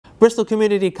Bristol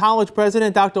Community College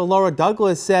President Dr. Laura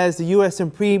Douglas says the U.S.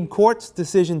 Supreme Court's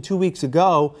decision 2 weeks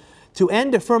ago to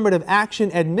end affirmative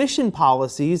action admission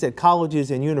policies at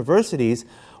colleges and universities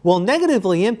will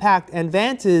negatively impact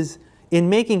advances in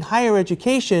making higher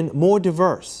education more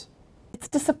diverse. It's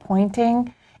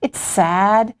disappointing. It's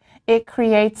sad. It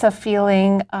creates a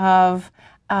feeling of,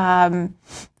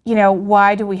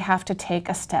 why do we have to take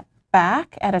a step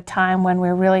back at a time when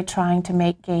we're really trying to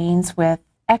make gains with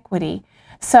equity?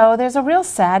 So there's a real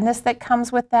sadness that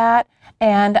comes with that,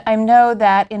 and I know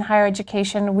that in higher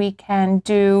education we can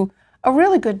do a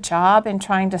really good job in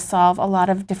trying to solve a lot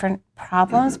of different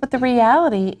problems, but the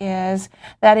reality is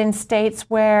that in states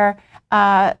where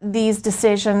these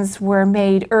decisions were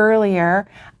made earlier,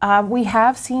 we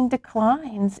have seen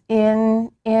declines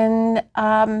in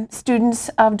students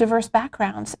of diverse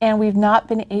backgrounds, and we've not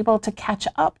been able to catch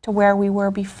up to where we were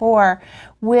before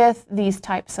with these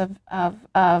types of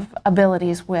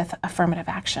abilities with affirmative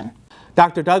action.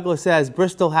 Dr. Douglas says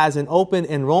Bristol has an open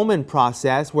enrollment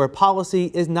process where policy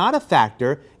is not a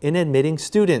factor in admitting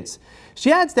students.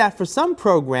 She adds that for some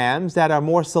programs that are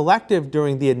more selective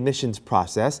during the admissions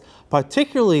process,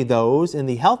 particularly those in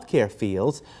the healthcare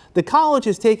fields, the college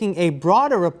is taking a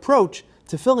broader approach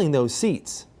to filling those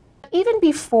seats. Even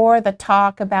before the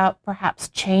talk about perhaps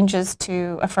changes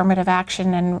to affirmative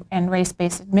action and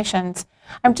race-based admissions,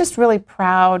 I'm just really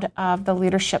proud of the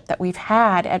leadership that we've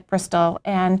had at Bristol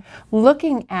and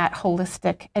looking at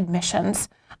holistic admissions.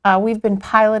 We've been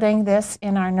piloting this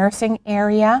in our nursing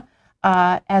area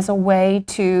as a way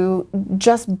to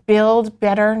just build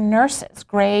better nurses.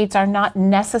 Grades are not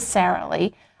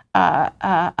necessarily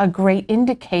a great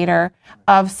indicator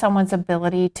of someone's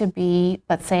ability to be,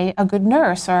 let's say, a good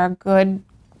nurse or a good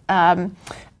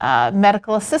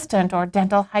medical assistant or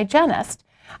dental hygienist.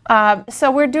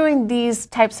 So we're doing these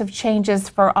types of changes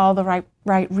for all the right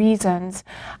reasons.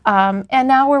 And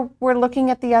now we're looking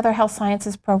at the other health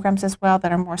sciences programs as well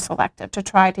that are more selective to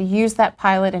try to use that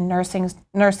pilot in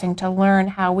nursing to learn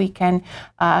how we can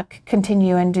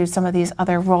continue and do some of these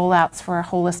other rollouts for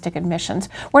holistic admissions.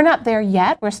 We're not there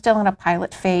yet. We're still in a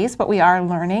pilot phase, but we are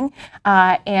learning.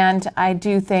 And I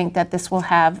do think that this will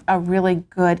have a really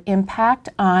good impact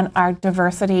on our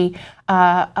diversity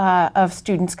of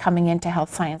students coming into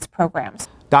health science programs.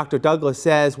 Dr. Douglas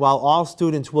says while all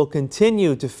students will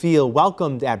continue to feel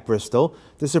welcomed at Bristol,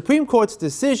 the Supreme Court's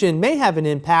decision may have an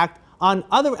impact on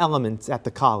other elements at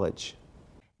the college.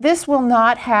 This will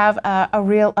not have a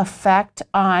real effect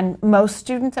on most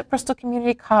students at Bristol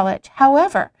Community College.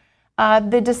 However,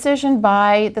 the decision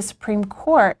by the Supreme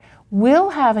Court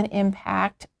will have an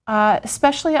impact,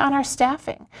 especially on our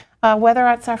staffing. Whether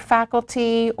it's our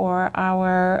faculty or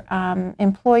our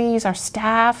employees, our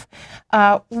staff,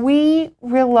 we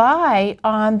rely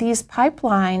on these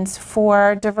pipelines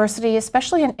for diversity,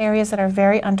 especially in areas that are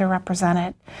very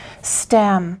underrepresented.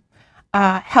 STEM,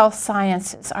 health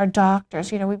sciences, our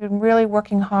doctors. We've been really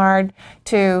working hard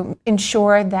to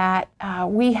ensure that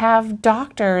we have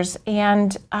doctors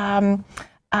and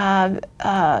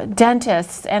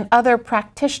dentists and other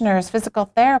practitioners,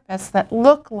 physical therapists that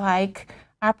look like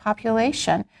our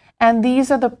population, and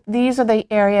these are the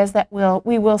areas that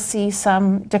we will see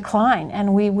some decline,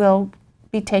 and we will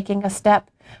be taking a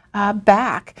step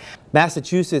back.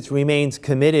 Massachusetts remains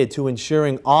committed to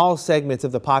ensuring all segments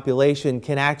of the population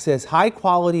can access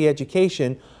high-quality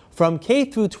education from K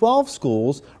through 12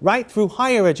 schools right through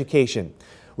higher education.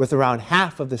 With around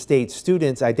half of the state's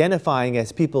students identifying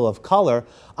as people of color,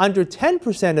 under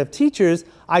 10% of teachers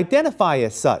identify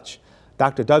as such.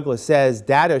 Dr. Douglas says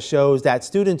data shows that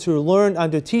students who learn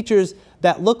under teachers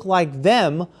that look like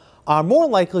them are more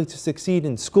likely to succeed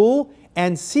in school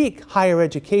and seek higher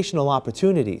educational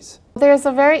opportunities. There's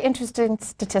a very interesting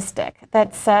statistic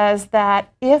that says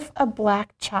that if a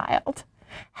black child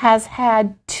has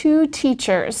had 2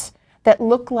 teachers that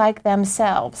look like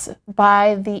themselves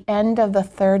by the end of the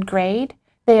 3rd grade,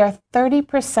 they are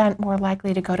 30% more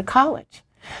likely to go to college.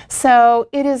 So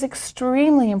it is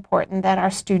extremely important that our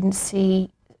students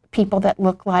see people that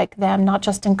look like them, not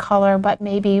just in color, but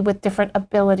maybe with different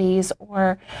abilities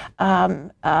or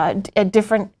at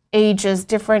different ages,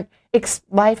 different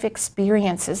life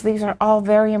experiences. These are all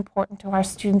very important to our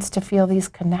students to feel these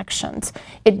connections.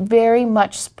 It very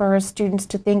much spurs students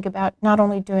to think about not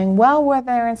only doing well where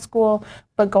they're in school,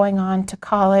 but going on to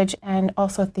college and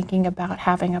also thinking about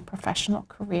having a professional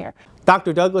career.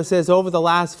 Dr. Douglas says over the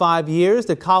last 5 years,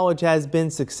 the college has been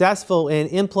successful in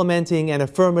implementing an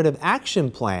affirmative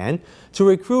action plan to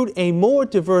recruit a more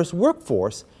diverse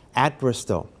workforce at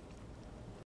Bristol.